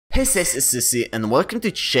This is Slithersy and welcome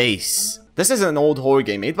to Chace. This is an old horror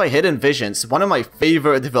game made by Hidden Visions, one of my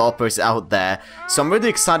favorite developers out there, so I'm really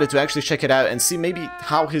excited to actually check it out and see maybe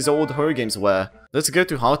how his old horror games were. Let's go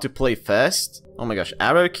to how to play first. Oh my gosh,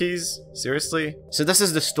 arrow keys? Seriously? So this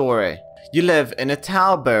is the story. You live in a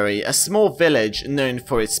Talbury, a small village known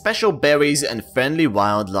for its special berries and friendly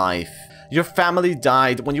wildlife. Your family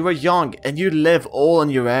died when you were young and you live all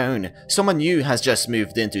on your own. Someone new has just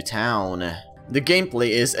moved into town. The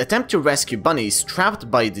gameplay is attempt to rescue bunnies trapped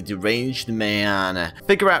by the deranged man.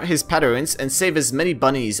 Figure out his patterns and save as many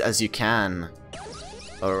bunnies as you can.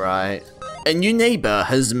 Alright. A new neighbor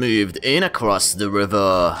has moved in across the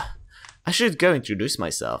river. I should go introduce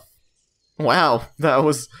myself. Wow, that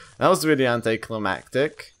was really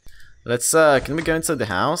anticlimactic. Let's can we go inside the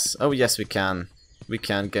house? Oh yes, we can. We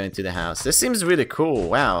can go into the house. This seems really cool.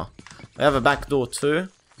 Wow. I have a back door too.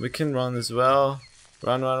 We can run as well.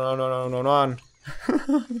 Run, run, run, run, run, run,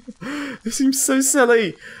 run. This seems so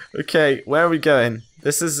silly. Okay, where are we going?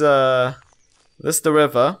 This is the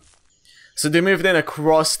river. So they moved in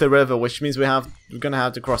across the river, which means we're gonna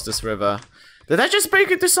have to cross this river. Did I just break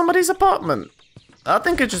into somebody's apartment? I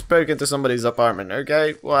think I just broke into somebody's apartment,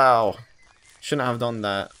 okay? Wow. Shouldn't have done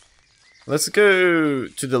that. Let's go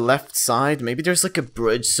to the left side. Maybe there's like a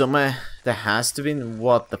bridge somewhere. There has to be.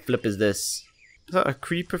 What the flip is this? Is that a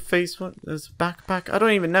creeper face? What? There's a backpack? I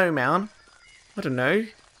don't even know, man. I don't know.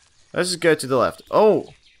 Let's just go to the left. Oh!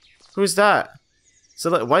 Who's that? So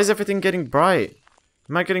like, why is everything getting bright?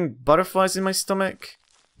 Am I getting butterflies in my stomach?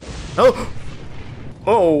 Oh!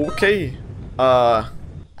 Oh, okay. I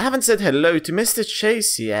haven't said hello to Mr.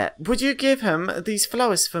 Chace yet. Would you give him these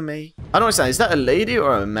flowers for me? I don't understand. Is that a lady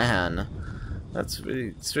or a man? It's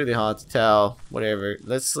really hard to tell. Whatever.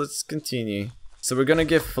 Let's continue. So we're gonna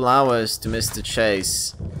give flowers to Mr.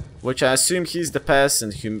 Chace, which I assume he's the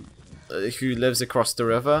person who lives across the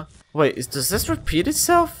river. Wait, does this repeat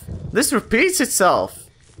itself? This repeats itself.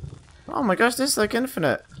 Oh my gosh, this is like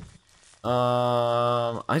infinite.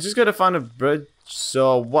 I just gotta find a bridge.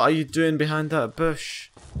 So what are you doing behind that bush?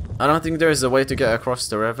 I don't think there's a way to get across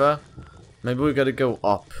the river. Maybe we gotta go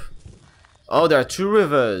up. Oh, there are two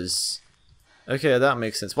rivers. Okay, that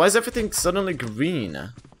makes sense. Why is everything suddenly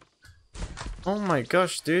green? Oh my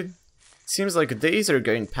gosh, dude. Seems like days are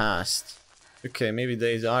going past. Okay, maybe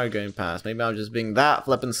days are going past. Maybe I'm just being that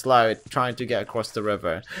flippin' slow trying to get across the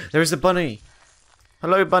river. There's a bunny.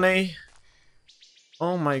 Hello, bunny.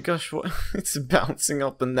 Oh my gosh, what? It's bouncing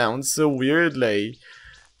up and down so weirdly.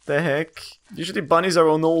 The heck? Usually bunnies are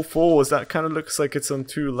on all fours. That kind of looks like it's on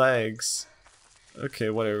two legs.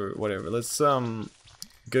 Okay, whatever. Let's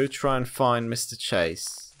go try and find Mr.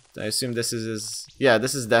 Chace. I assume this is his... Yeah,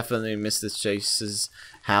 this is definitely Mr. Chace's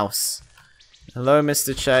house. Hello,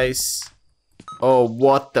 Mr. Chace. Oh,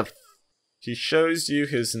 what the f... He shows you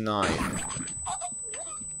his knife.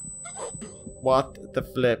 What the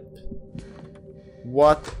flip?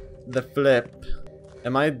 What the flip?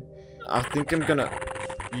 I think I'm gonna...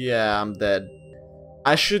 Yeah, I'm dead.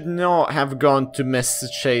 I should not have gone to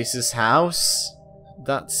Mr. Chace's house.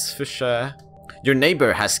 That's for sure. Your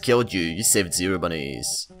neighbor has killed you. You saved 0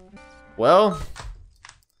 bunnies. Well,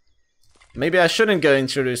 maybe I shouldn't go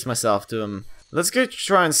introduce myself to him. Let's go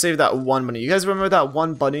try and save that one bunny. You guys remember that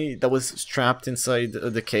one bunny that was trapped inside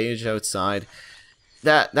the cage outside?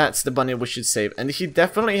 That's the bunny we should save. And he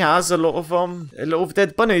definitely has a lot of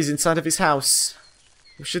dead bunnies inside of his house.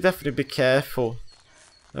 We should definitely be careful.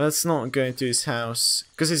 Let's not go into his house,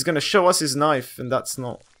 because he's gonna show us his knife, and that's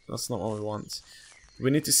not what we want.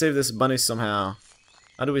 We need to save this bunny somehow.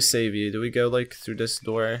 How do we save you? Do we go like through this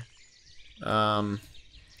door?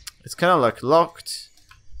 It's kind of like locked.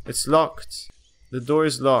 It's locked. The door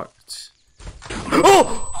is locked.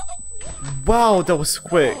 Oh! Wow, that was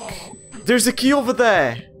quick. There's a key over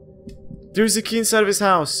there. There's a key inside of his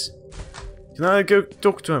house. Can I go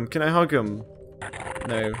talk to him? Can I hug him?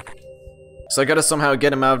 No. So I gotta somehow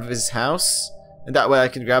get him out of his house, and that way I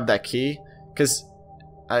can grab that key. Because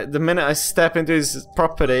the minute I step into his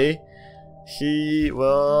property, he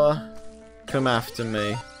will come after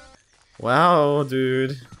me. Wow,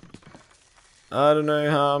 dude. I don't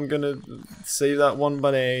know how I'm gonna save that one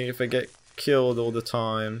bunny if I get killed all the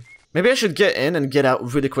time. Maybe I should get in and get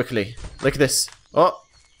out really quickly. Like this. Oh.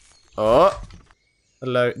 Oh.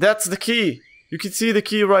 Hello. That's the key. You can see the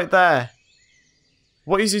key right there.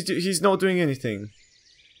 What is he doing? He's not doing anything.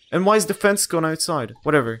 And why is the fence gone outside?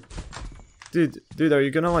 Whatever. Dude, are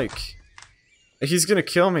you gonna like... He's gonna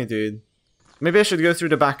kill me, dude. Maybe I should go through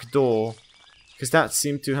the back door. Because that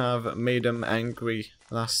seemed to have made him angry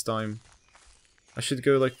last time. I should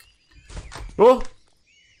go like... Oh!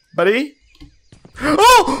 Buddy?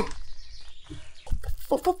 Oh!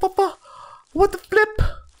 What the flip?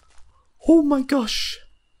 Oh my gosh.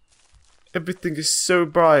 Everything is so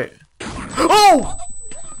bright. Oh!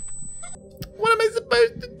 What am I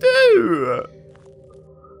supposed to do?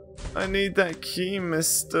 I need that key,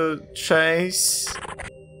 Mr. Chace.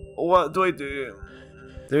 What do I do?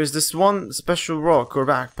 There's this one special rock or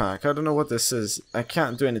backpack. I don't know what this is. I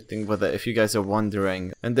can't do anything with it if you guys are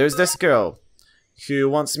wondering. And there's this girl who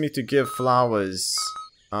wants me to give flowers.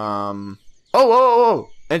 Oh!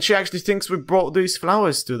 And she actually thinks we brought these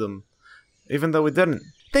flowers to them. Even though we didn't.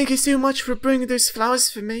 Thank you so much for bringing those flowers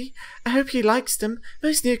for me. I hope he likes them.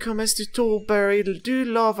 Most newcomers to Tollberry do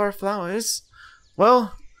love our flowers.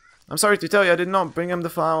 Well, I'm sorry to tell you, I did not bring him the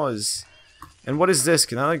flowers. And what is this?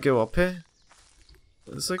 Can I like go up here?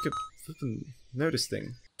 It's like a flippin' notice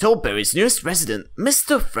thing. Tollberry's newest resident,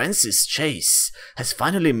 Mr. Francis Chace, has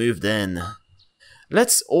finally moved in.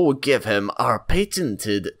 Let's all give him our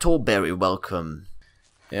patented Tollberry welcome.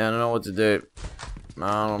 Yeah, I don't know what to do.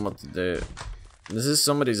 I don't know what to do. This is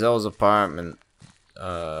somebody else's apartment.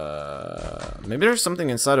 Maybe there's something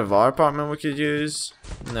inside of our apartment we could use?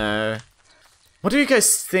 No. What do you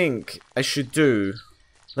guys think I should do?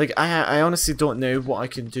 Like, I honestly don't know what I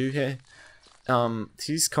can do here.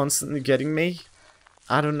 He's constantly getting me.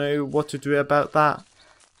 I don't know what to do about that.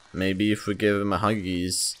 Maybe if we give him a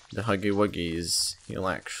huggies, the huggy wuggies, he'll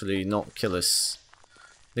actually not kill us.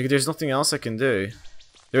 Like, there's nothing else I can do.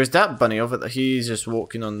 There's that bunny over there. He's just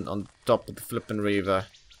walking on top of the flippin' river.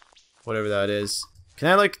 Whatever that is. Can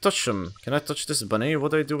I, like, touch him? Can I touch this bunny?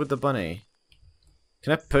 What do I do with the bunny?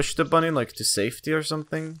 Can I push the bunny, like, to safety or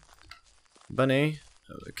something? Bunny?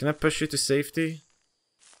 Can I push you to safety?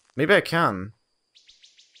 Maybe I can.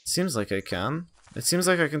 It seems like I can. It seems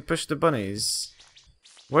like I can push the bunnies.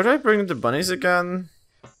 Where do I bring the bunnies again?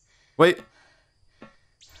 Wait.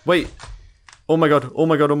 Wait. Oh my god. Oh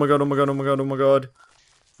my god. Oh my god. Oh my god. Oh my god. Oh my god.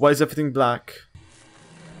 Why is everything black?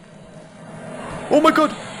 Oh my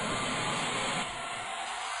god!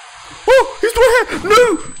 Oh! He's right here!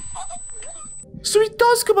 No! So he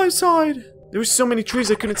does come outside! There were so many trees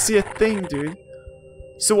I couldn't see a thing, dude.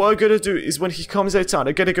 So what I gotta do is when he comes outside,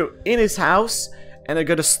 I gotta go in his house and I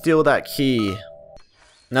gotta steal that key.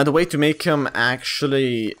 Now the way to make him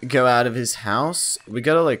actually go out of his house, we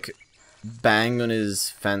gotta like bang on his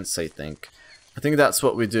fence, I think. I think that's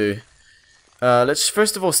what we do. Let's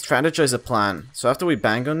first of all strategize a plan. So after we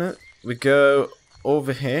bang on it, we go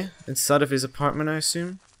over here, inside of his apartment, I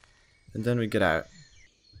assume. And then we get out.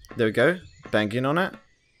 There we go. Banging on it.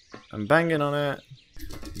 I'm banging on it.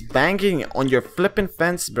 Banging on your flippin'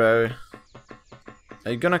 fence, bro.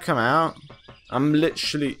 Are you gonna come out? I'm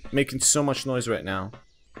literally making so much noise right now.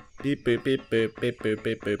 Beep, beep, beep, beep, beep, beep,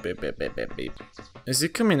 beep, beep, beep, beep, beep, beep, beep. Is he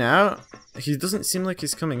coming out? He doesn't seem like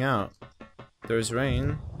he's coming out. There's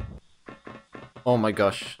rain. Oh my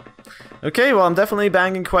gosh. Okay, well I'm definitely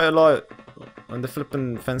banging quite a lot on the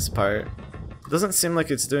flippin' fence part. Doesn't seem like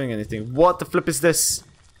it's doing anything. What the flip is this?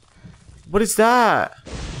 What is that?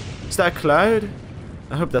 Is that a cloud?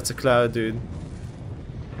 I hope that's a cloud, dude.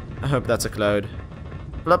 I hope that's a cloud.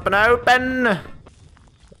 Flippin' open!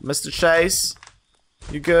 Mr. Chace,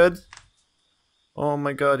 you good? Oh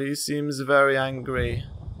my god, he seems very angry.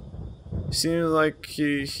 He seems like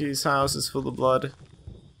his house is full of blood.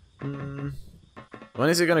 When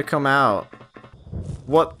is he gonna come out?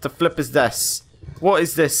 What the flip is this? What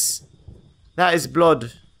is this? That is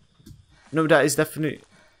blood. No, that is definitely...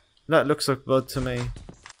 That looks like blood to me.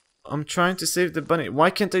 I'm trying to save the bunny. Why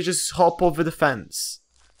can't I just hop over the fence?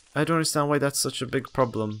 I don't understand why that's such a big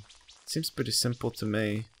problem. Seems pretty simple to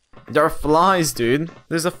me. There are flies, dude.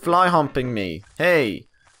 There's a fly humping me. Hey.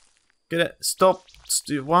 Get it. Stop.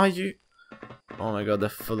 Why are you... Oh my god, the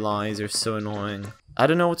flies are so annoying. I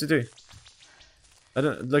don't know what to do. I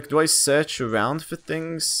don't... Like, do I search around for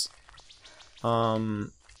things?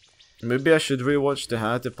 Maybe I should rewatch the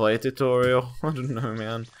how to play tutorial. I don't know,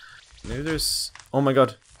 man. Maybe there's... Oh my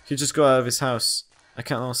god. He just got out of his house. I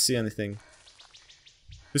can't see anything.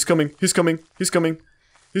 He's coming. He's coming. He's coming.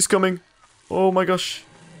 He's coming. Oh my gosh.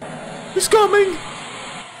 He's coming!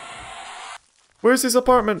 Where's his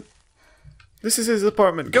apartment? This is his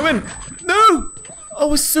apartment. Go in! No! I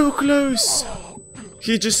was so close!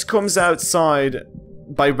 He just comes outside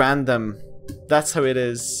by random. That's how it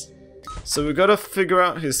is. So we gotta figure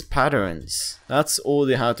out his patterns. That's all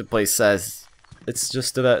the how to play says. It's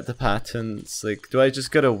just about the patterns. Like, do I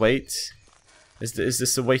just gotta wait? Is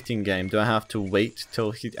this a waiting game? Do I have to wait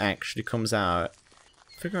till he actually comes out?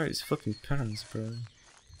 Figure out his fucking patterns, bro.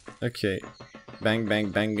 Okay. Bang, bang,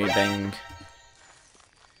 bang, bang.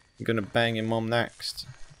 I'm gonna bang your mom next.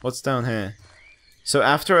 What's down here? So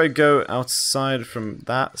after I go outside from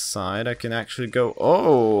that side, I can actually go...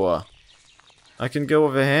 Oh! I can go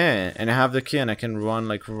over here, and I have the key, and I can run,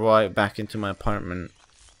 like, right back into my apartment.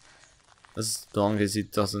 As long as he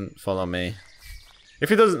doesn't follow me. If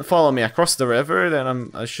he doesn't follow me across the river,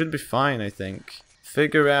 then I should be fine, I think.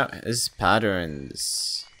 Figure out his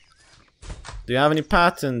patterns. Do you have any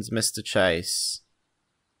patterns, Mr. Chace?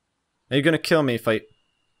 Are you gonna kill me if I...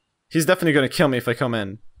 He's definitely gonna kill me if I come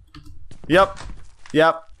in. Yep.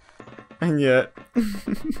 Yep. And yet...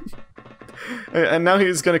 And now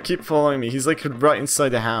he's gonna keep following me. He's like right inside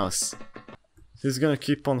the house. He's gonna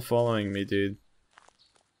keep on following me, dude.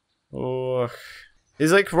 Oh,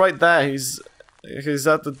 he's like right there. He's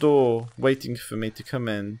at the door waiting for me to come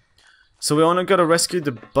in. So we only gotta rescue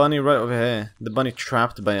the bunny right over here. The bunny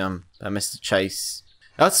trapped by Mr. Chace.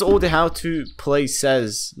 That's all the how to play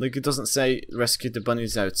says. Like, it doesn't say rescue the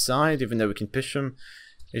bunnies outside, even though we can push them.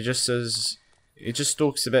 It just says, it just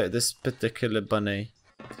talks about this particular bunny.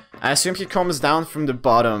 I assume he comes down from the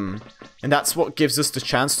bottom, and that's what gives us the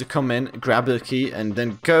chance to come in, grab the key, and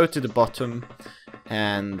then go to the bottom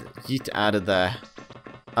and yeet out of there.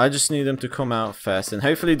 I just need him to come out first, and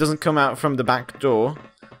hopefully he doesn't come out from the back door,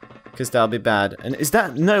 because that'll be bad. And is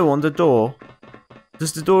that no on the door?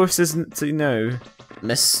 Does the door say no?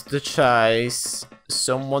 Mr. Chace,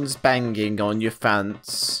 someone's banging on your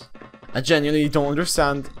fence. I genuinely don't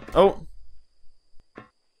understand. Oh.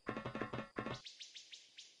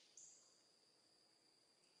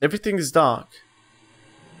 Everything is dark.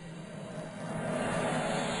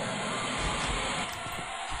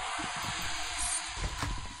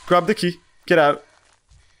 Grab the key. Get out.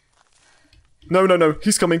 No, no, no.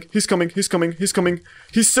 He's coming. He's coming. He's coming. He's coming.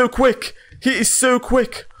 He's so quick. He is so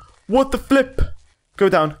quick. What the flip? Go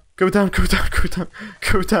down. Go down. Go down. Go down.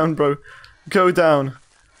 Go down, bro. Go down.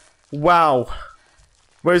 Wow.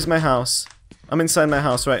 Where's my house? I'm inside my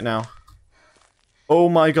house right now. Oh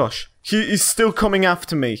my gosh. He is still coming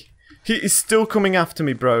after me. He is still coming after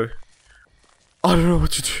me, bro. I don't know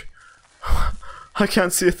what to do. I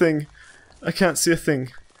can't see a thing. I can't see a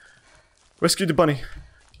thing. Rescue the bunny.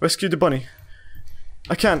 Rescue the bunny.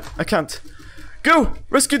 I can't. I can't. Go!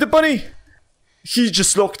 Rescue the bunny! He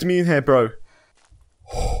just locked me in here, bro.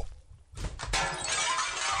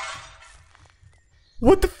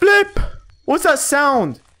 What the flip? What's that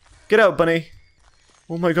sound? Get out, bunny.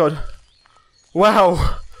 Oh my god.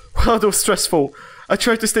 Wow. Wow, that was stressful. I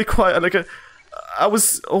tried to stay quiet, like I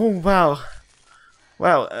was... Oh, wow.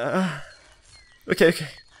 Wow. Okay, okay.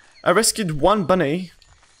 I rescued one bunny,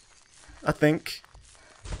 I think.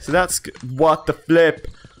 So that's good. What the flip?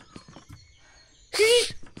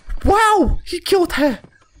 Wow! He killed her!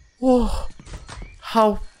 Oh.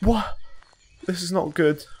 How? What? This is not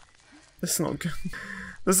good. This is not good.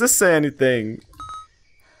 Does this say anything?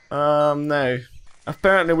 No.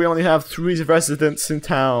 Apparently we only have 3 residents in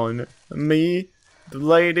town. Me, the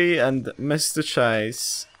lady, and Mr.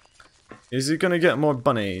 Chace. Is he gonna get more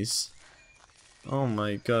bunnies? Oh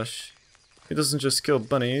my gosh. He doesn't just kill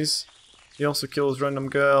bunnies. He also kills random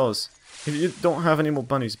girls. If you don't have any more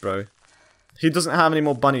bunnies, bro. He doesn't have any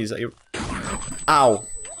more bunnies that you... Ow.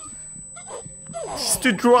 He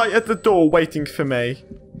stood right at the door waiting for me.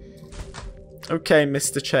 Okay,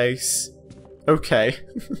 Mr. Chace. Okay.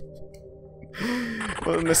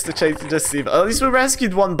 Well, Mr. Chace just leave. At least we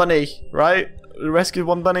rescued one bunny, right? We rescued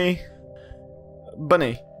one bunny.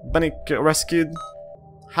 Bunny got rescued.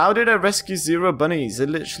 How did I rescue 0 bunnies? I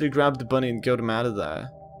literally grabbed the bunny and got him out of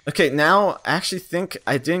there. Okay, now I actually think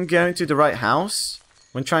I didn't go into the right house.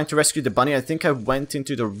 When trying to rescue the bunny, I think I went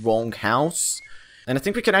into the wrong house. And I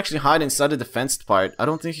think we can actually hide inside of the fenced part. I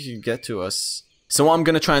don't think he can get to us. So what I'm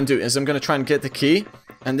gonna try and do is I'm gonna try and get the key.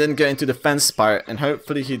 And then go into the fenced part. And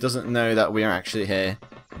hopefully he doesn't know that we are actually here.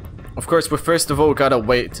 Of course, we first of all gotta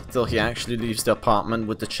wait till he actually leaves the apartment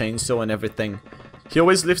with the chainsaw and everything. He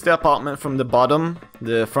always leaves the apartment from the bottom,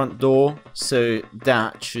 the front door. So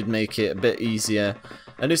that should make it a bit easier.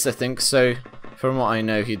 At least I think so. From what I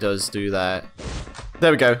know, he does do that.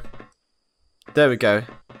 There we go. There we go.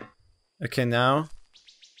 Okay, now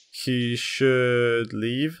he should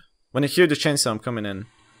leave. When I hear the chainsaw, I'm coming in.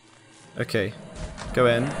 Okay, go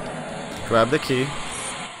in. Grab the key.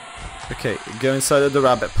 Okay, go inside of the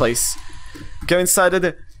rabbit place. Go inside of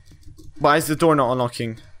the... Why is the door not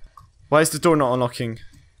unlocking? Why is the door not unlocking?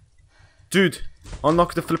 Dude,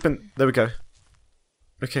 unlock the flippin'... There we go.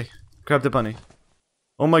 Okay, grab the bunny.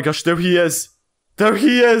 Oh my gosh, there he is! There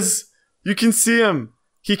he is! You can see him!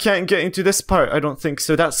 He can't get into this part, I don't think,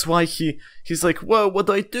 so that's why he's like, whoa, what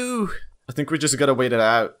do I do? I think we just gotta wait it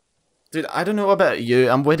out. Dude, I don't know about you,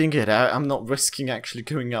 I'm waiting it out, I'm not risking actually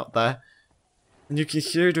going out there. And you can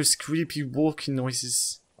hear those creepy walking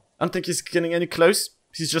noises. I don't think he's getting any close.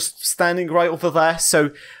 He's just standing right over there.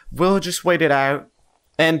 So we'll just wait it out.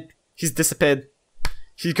 And he's disappeared.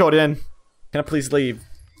 He got in. Can I please leave?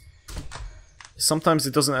 Sometimes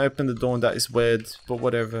it doesn't open the door and that is weird. But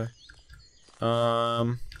whatever.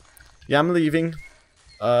 Yeah, I'm leaving.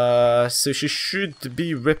 So she should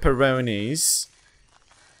be Ripperonis.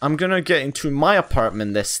 I'm gonna get into my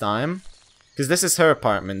apartment this time. Because this is her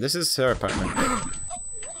apartment. This is her apartment.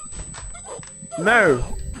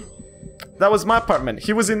 No! That was my apartment.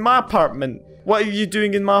 He was in my apartment. What are you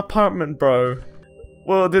doing in my apartment, bro?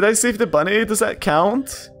 Well, did I save the bunny? Does that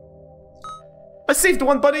count? I saved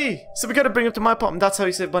one bunny! So we gotta bring him to my apartment. That's how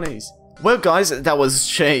you save bunnies. Well, guys, that was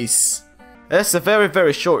Chace. It's a very,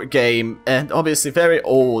 very short game, and obviously very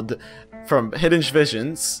old from Hidden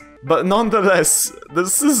Visions. But nonetheless,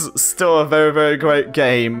 this is still a very, very great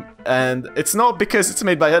game, and it's not because it's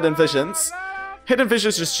made by Hidden Visions. Hidden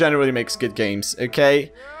Visions just generally makes good games,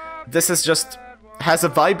 okay? This is just has a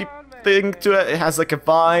vibe thing to it. It has like a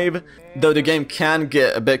vibe, though the game can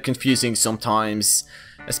get a bit confusing sometimes.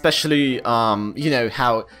 Especially, you know,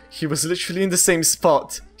 how he was literally in the same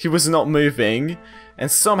spot. He was not moving. And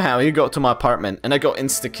somehow he got to my apartment and I got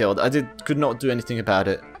insta-killed. I could not do anything about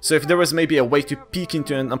it. So if there was maybe a way to peek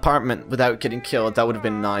into an apartment without getting killed, that would have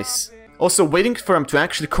been nice. Also, waiting for him to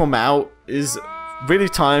actually come out is really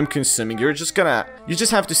time consuming. You just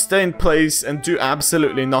have to stay in place and do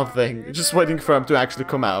absolutely nothing. You're just waiting for him to actually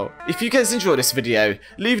come out. If you guys enjoyed this video,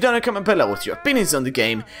 leave down a comment below with your opinions on the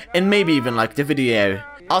game and maybe even like the video.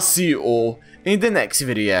 I'll see you all in the next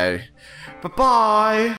video. Bye bye!